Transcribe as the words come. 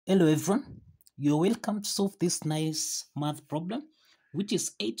Hello everyone, you're welcome to solve this nice math problem, which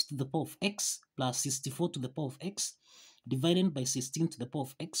is 8 to the power of x plus 64 to the power of x divided by 16 to the power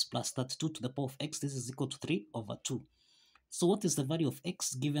of x plus 32 to the power of x. This is equal to 3 over 2. So what is the value of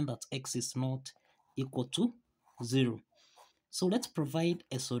x given that x is not equal to 0? So let's provide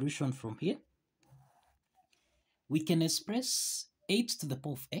a solution from here. We can express 8 to the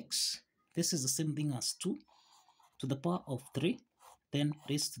power of x. This is the same thing as 2 to the power of 3, then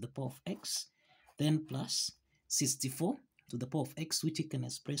raised to the power of x, then plus 64 to the power of x, which you can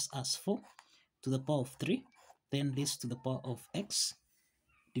express as 4 to the power of 3, then raised to the power of x,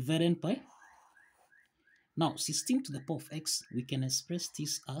 divided by, now 16 to the power of x, we can express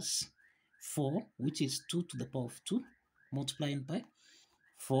this as 4, which is 2 to the power of 2, multiplied by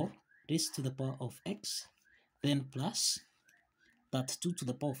 4 raised to the power of x, then plus that 2 to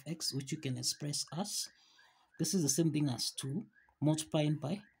the power of x, which you can express as, this is the same thing as 2 multiplying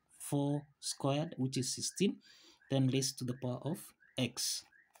by 4 squared, which is 16, then raised to the power of x.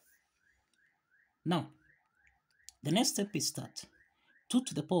 Now, the next step is that 2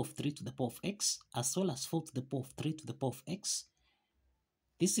 to the power of 3 to the power of x, as well as 4 to the power of 3 to the power of x.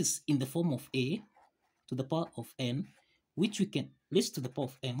 This is in the form of a to the power of n, which we can raise to the power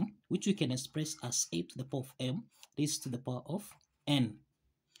of m, which we can express as a to the power of m raised to the power of n.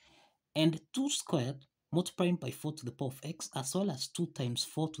 And 2 squared multiplying by 4 to the power of x, as well as 2 times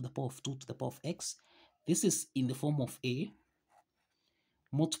 4 to the power of 2 to the power of x. This is in the form of a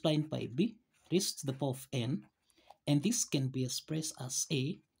multiplying by b raised to the power of n, and this can be expressed as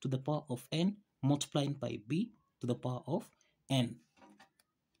a to the power of n multiplying by b to the power of n.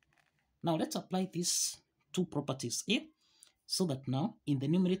 Now let's apply these two properties here, so that now in the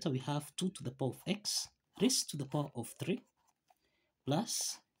numerator we have 2 to the power of x raised to the power of 3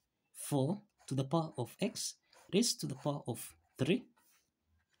 plus 4 to the power of x raised to the power of 3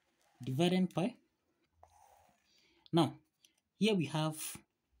 divided by, now here we have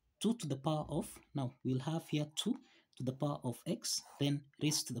 2 to the power of, now we'll have here 2 to the power of x, then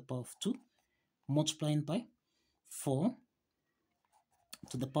raised to the power of 2 multiplying by 4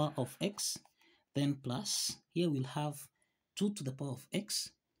 to the power of x, then plus, here we'll have 2 to the power of x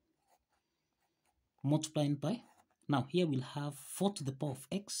multiplying by, now here we'll have 4 to the power of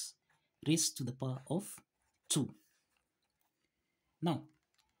x raised to the power of 2. Now,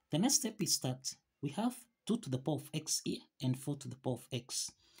 the next step is that we have 2 to the power of x here and 4 to the power of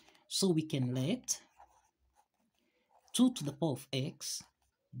x. So we can let 2 to the power of x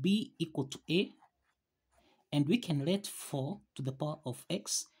be equal to a, and we can let 4 to the power of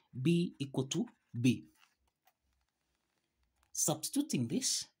x be equal to b. Substituting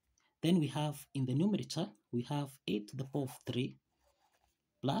this, then we have in the numerator, we have a to the power of 3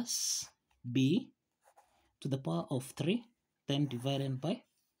 plus b to the power of 3, then divided by,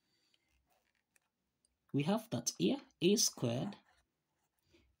 we have that here, a squared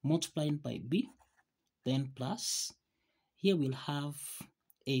multiplied by b, then plus, here we'll have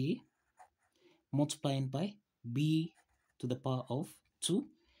a multiplied by b to the power of 2.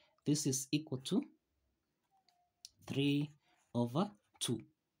 This is equal to 3 over 2.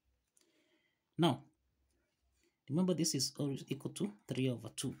 Now, remember this is always equal to 3 over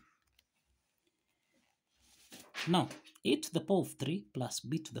 2. Now, a to the power of 3 plus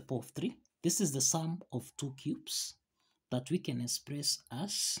b to the power of 3, this is the sum of two cubes that we can express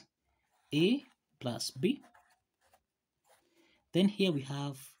as a plus b. Then here we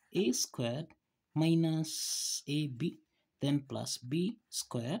have a squared minus ab, then plus b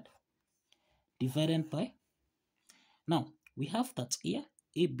squared divided by, now we have that here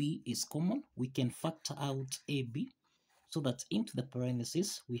ab is common, we can factor out ab, so that into the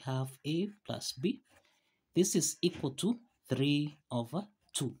parentheses we have a plus b. This is equal to 3 over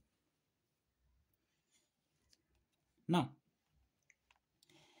 2. Now,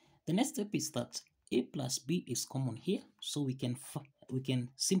 the next step is that a plus b is common here, so we can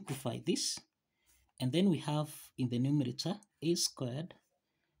simplify this, and then we have in the numerator a squared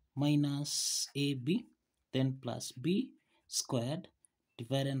minus ab, then plus b squared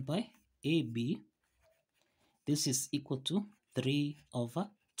divided by ab. This is equal to 3 over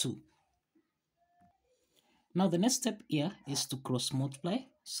 2. Now the next step here is to cross multiply,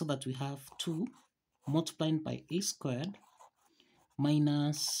 so that we have 2 multiplied by a squared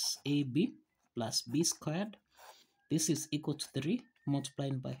minus ab plus b squared. This is equal to 3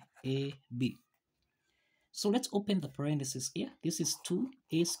 multiplied by ab. So let's open the parentheses here. This is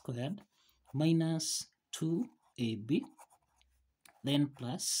 2a squared minus 2ab, then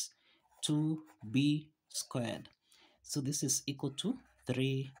plus 2b squared. So this is equal to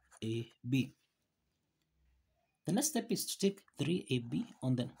 3ab. The next step is to take 3ab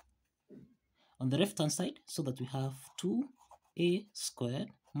on the left hand side, so that we have 2a squared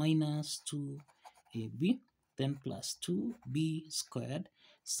minus 2ab, then plus 2b squared,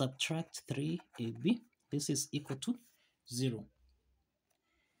 subtract 3ab. This is equal to 0.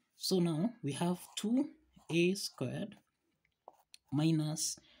 So now we have 2a squared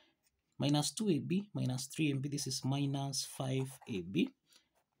minus 2ab minus 3ab. This is minus 5ab,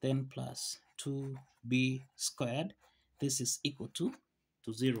 then plus 2b squared. This is equal to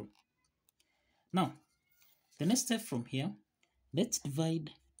 0. Now, the next step from here, let's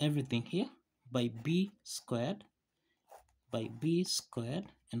divide everything here by b squared,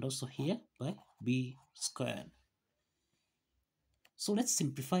 and also here by b squared. So let's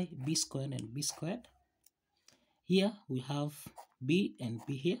simplify b squared and b squared. Here we have b and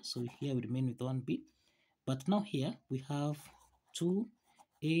b here, so here we remain with 1b. But now here we have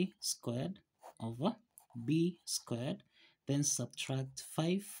 2a squared over b squared, then subtract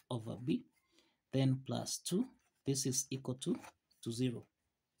 5 over b, then plus 2. This is equal to 0.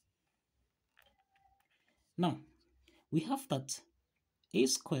 Now, we have that a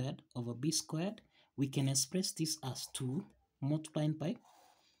squared over b squared, we can express this as 2 multiplied by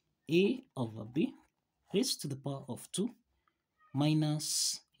a over b raised to the power of 2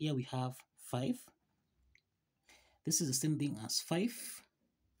 minus, here we have 5. This is the same thing as 5.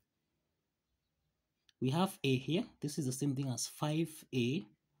 We have a here. This is the same thing as 5a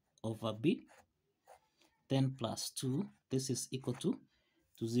over b, then plus 2. This is equal to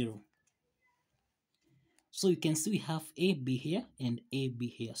 0. So you can see we have ab here and ab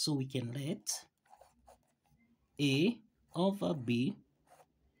here. So we can let a over b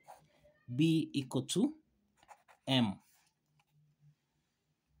be equal to m.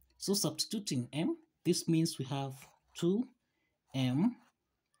 So substituting m, this means we have 2m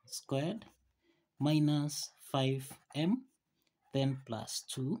squared minus 5m, then plus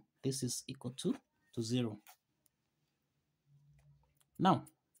 2. This is equal to 0. Now,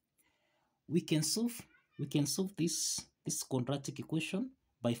 we can solve this quadratic equation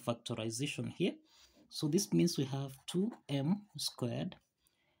by factorization here. So this means we have 2m squared,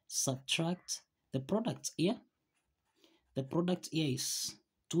 subtract the product here. The product here is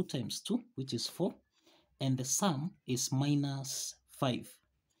 2 times 2, which is 4, and the sum is minus 5.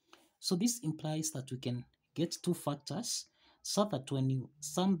 So this implies that we can get 2 factors, so that when you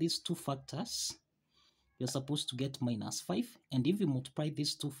sum these 2 factors, you're supposed to get minus 5. And if you multiply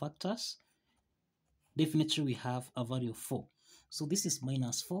these 2 factors, definitely we have a value of 4. So this is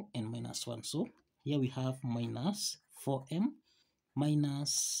minus 4 and minus 1. So here we have minus 4m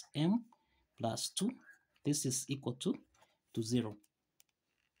minus m plus 2. This is equal to 0.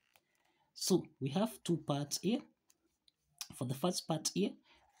 So we have 2 parts here. For the first part here,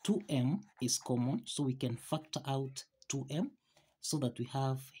 2m is common, so we can factor out 2m, so that we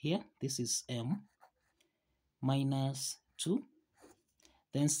have here, this is m minus 2,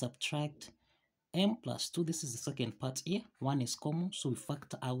 then subtract m plus 2. This is the second part here. 1 is common, so we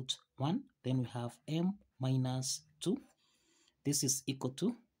factor out 1, then we have m minus 2. This is equal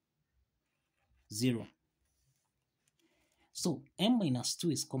to 0. So m minus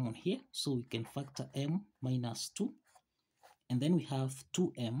 2 is common here, so we can factor m minus 2, and then we have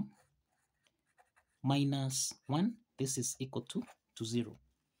 2m minus 1. This is equal to 0.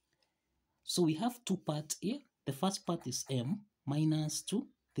 So we have 2 parts here. The first part is m minus 2.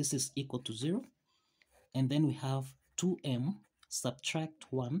 This is equal to 0. And then we have 2m subtract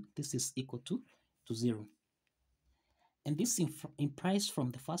 1. This is equal to 0. And this implies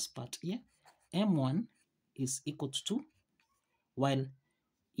from the first part here, m1 is equal to 2, while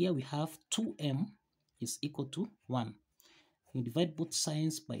here we have 2m is equal to 1. We divide both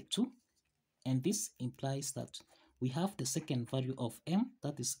signs by 2, and this implies that we have the second value of m,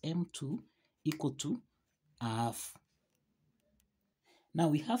 that is m2, equal to half. Now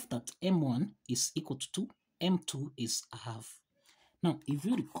we have that m1 is equal to 2, m2 is half. Now if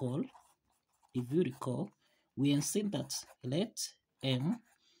you recall, we are saying that let m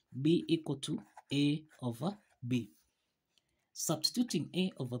be equal to a over b. Substituting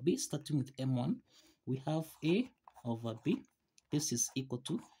a over b, starting with m1, we have a over b. This is equal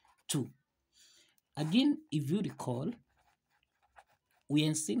to 2. Again, if you recall, we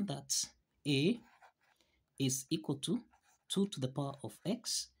are saying that a is equal to 2 to the power of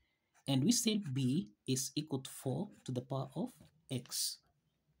x, and we said b is equal to 4 to the power of x.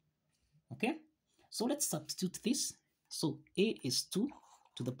 Okay, so let's substitute this. So a is 2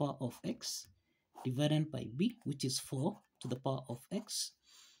 to the power of x divided by b, which is 4 to the power of x.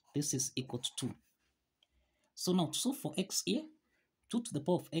 This is equal to 2. So now, so for x here, 2 to the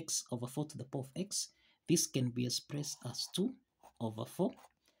power of x over 4 to the power of x, this can be expressed as 2 over 4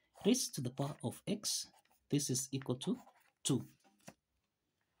 raised to the power of x. This is equal to 2.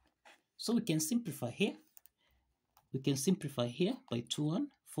 So we can simplify here. We can simplify here by 2 1.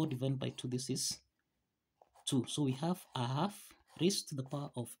 4 divided by 2, this is 2. So we have a half raised to the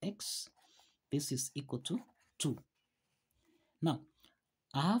power of x. This is equal to 2. Now,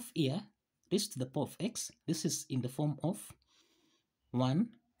 a half here raised to the power of x. This is in the form of 1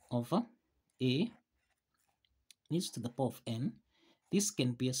 over a raised to the power of n. This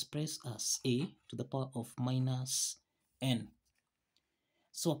can be expressed as a to the power of minus n.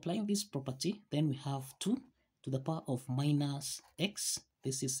 So applying this property, then we have 2 to the power of minus x.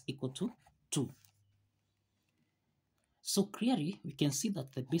 This is equal to 2. So clearly, we can see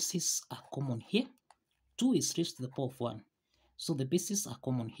that the bases are common here. 2 is raised to the power of 1. So the bases are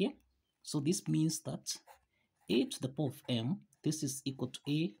common here. So this means that a to the power of m, this is equal to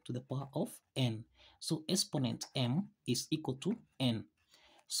a to the power of n. So exponent m is equal to n.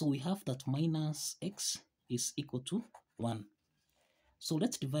 So we have that minus x is equal to 1. So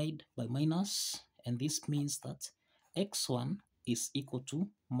let's divide by minus, and this means that x1 is equal to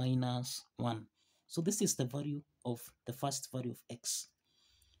minus 1. So this is the value of the first value of x.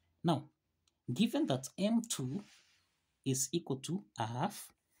 Now, given that m2 is equal to a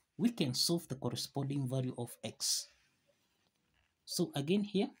half, we can solve the corresponding value of x. So again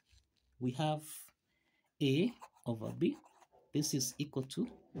here, we have a over b. This is equal to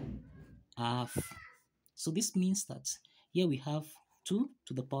a half. So this means that here we have 2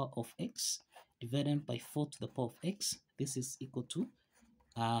 to the power of x divided by 4 to the power of x. This is equal to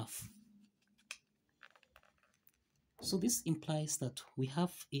half. So this implies that we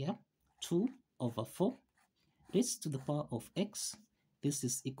have here 2 over 4 raised to the power of x. This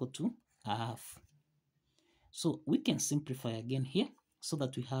is equal to half. So we can simplify again here so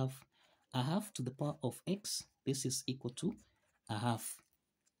that we have a half to the power of x. This is equal to a half.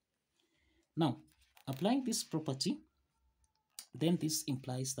 Now, applying this property, then this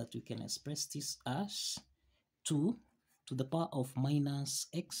implies that we can express this as 2 to the power of minus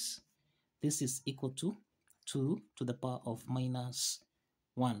x. This is equal to 2 to the power of minus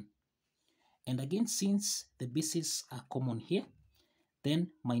 1. And again, since the bases are common here,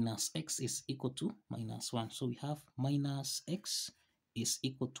 then minus x is equal to minus 1. So we have minus x is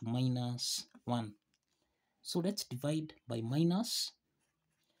equal to minus 1. So let's divide by minus,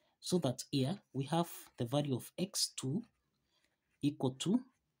 so that here we have the value of x2 equal to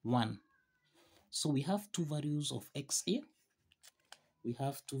 1. So we have two values of x here. We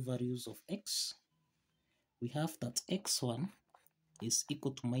have two values of x. We have that x1 is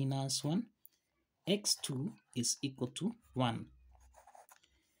equal to minus 1. x2 is equal to 1.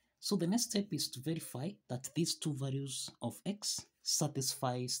 So the next step is to verify that these two values of x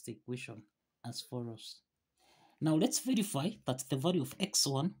satisfies the equation as follows. Now let's verify that the value of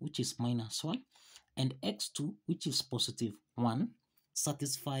x1, which is minus 1, and x2, which is positive 1,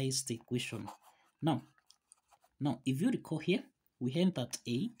 satisfies the equation. Now if you recall here, we had that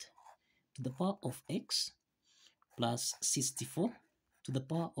 8 to the power of x plus 64 to the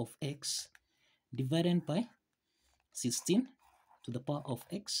power of x divided by 16 to the power of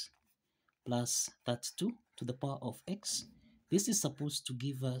x plus 32 to the power of x. This is supposed to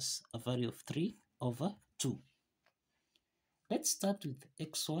give us a value of 3 over 2. Let's start with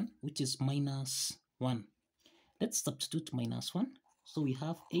x1, which is minus 1. Let's substitute minus 1. So we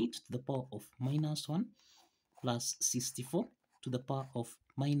have 8 to the power of minus 1 plus 64 to the power of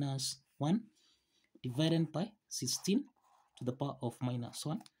minus 1 divided by 16 to the power of minus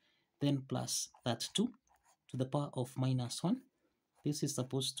 1, then plus 32 to the power of minus 1. This is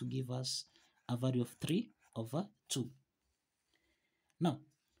supposed to give us a value of 3 over 2. Now,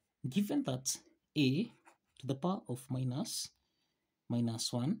 given that a to the power of minus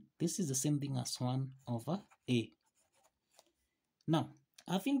 1, this is the same thing as 1 over a. Now,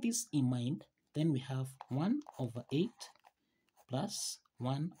 having this in mind, then we have 1 over 8 plus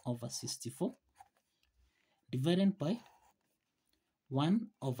 1 over 64 divided by 1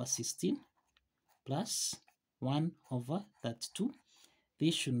 over 16 plus 1 over 32.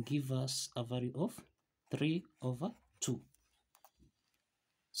 This should give us a value of 3 over 2.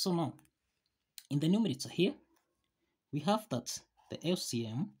 So now, in the numerator here, we have that the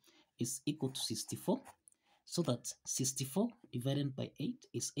LCM is equal to 64. So that 64 divided by 8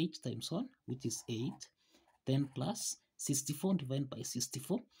 is 8 times 1, which is 8. Then plus 64 divided by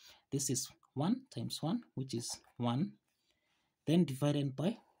 64, this is 1 times 1, which is 1. Then divided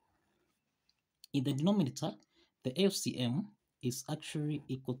by, in the denominator, the LCM is actually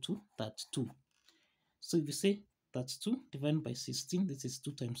equal to that 2. So if you say that's 2 divided by 16. This is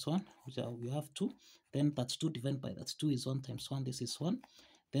 2 times 1, which we have 2. Then that's 2 divided by that 2 is 1 times 1. This is 1.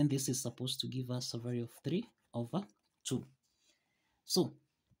 Then this is supposed to give us a value of 3 over 2. So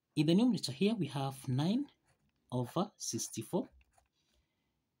in the numerator here, we have 9 over 64.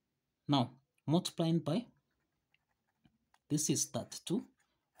 Now, multiplying by, this is 32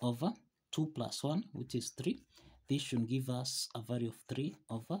 over 2 plus 1, which is 3. This should give us a value of 3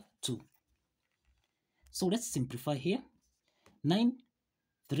 over 2. So let's simplify here. 9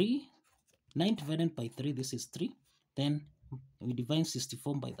 divided by 3, this is 3. Then we divide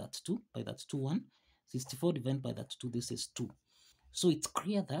 64 by that 2, 1. 64 divided by that 2, this is 2. So it's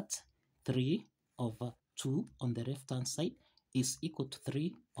clear that 3 over 2 on the left-hand side is equal to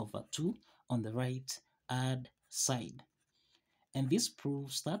 3 over 2 on the right-hand side. And this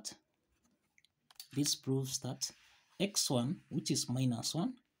proves that x1, which is minus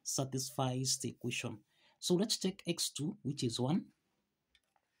 1, satisfies the equation. So let's take x2, which is 1.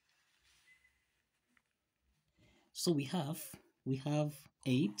 So we have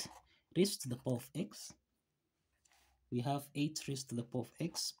 8 raised to the power of x. We have 8 raised to the power of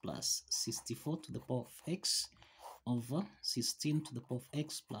x plus 64 to the power of x over 16 to the power of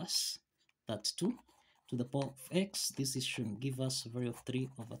x plus that 2 to the power of x. This should give us a value of 3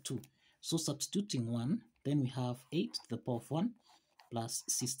 over 2. So substituting 1, then we have 8 to the power of 1 plus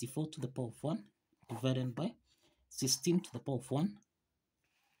 64 to the power of 1 divided by 16 to the power of 1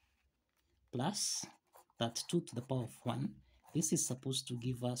 plus that 2 to the power of 1. This is supposed to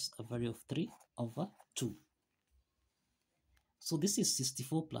give us a value of 3 over 2. So this is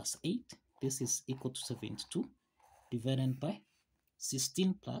 64 plus 8. This is equal to 72 divided by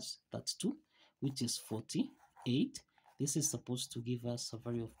 16 plus that 2, which is 48. This is supposed to give us a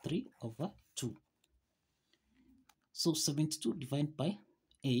value of 3 over 2. So 72 divided by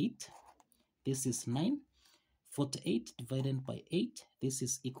 8, this is 9. 48 divided by 8, this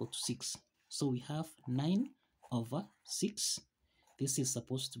is equal to 6. So we have 9 over 6. This is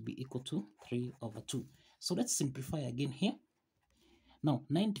supposed to be equal to 3 over 2. So let's simplify again here. Now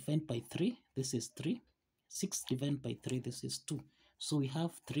 9 divided by 3, this is 3. 6 divided by 3, this is 2. So we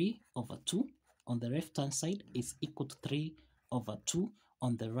have 3 over 2 on the left hand side is equal to 3 over 2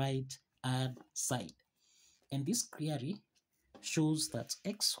 on the right hand side. And this clearly shows that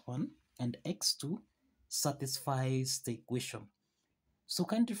x1 and x2 satisfies the equation. So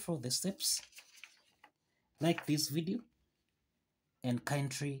kindly follow the steps, like this video, and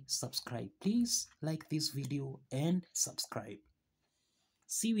kindly subscribe. Please like this video and subscribe.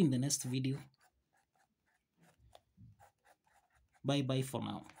 See you in the next video. Bye bye for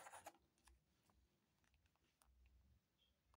now.